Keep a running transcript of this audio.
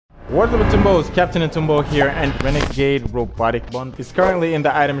What's up, Atumbos? Captain Atumbo here, and Renegade Robotic Bundle is currently in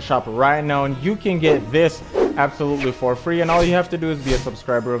the item shop right now, and you can get this absolutely for free. And all you have to do is be a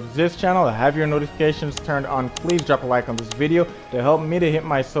subscriber of this channel, have your notifications turned on. Please drop a like on this video to help me to hit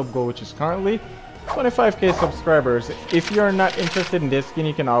my sub goal, which is currently 25k subscribers. If you're not interested in this skin,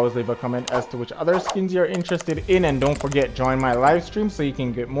 you can always leave a comment as to which other skins you're interested in, and don't forget, join my live stream so you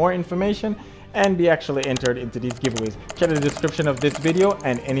can get more information and be actually entered into these giveaways. Check the description of this video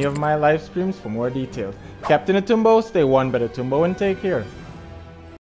and any of my live streams for more details. Captain Atumbo, stay one better Atumbo, and take care.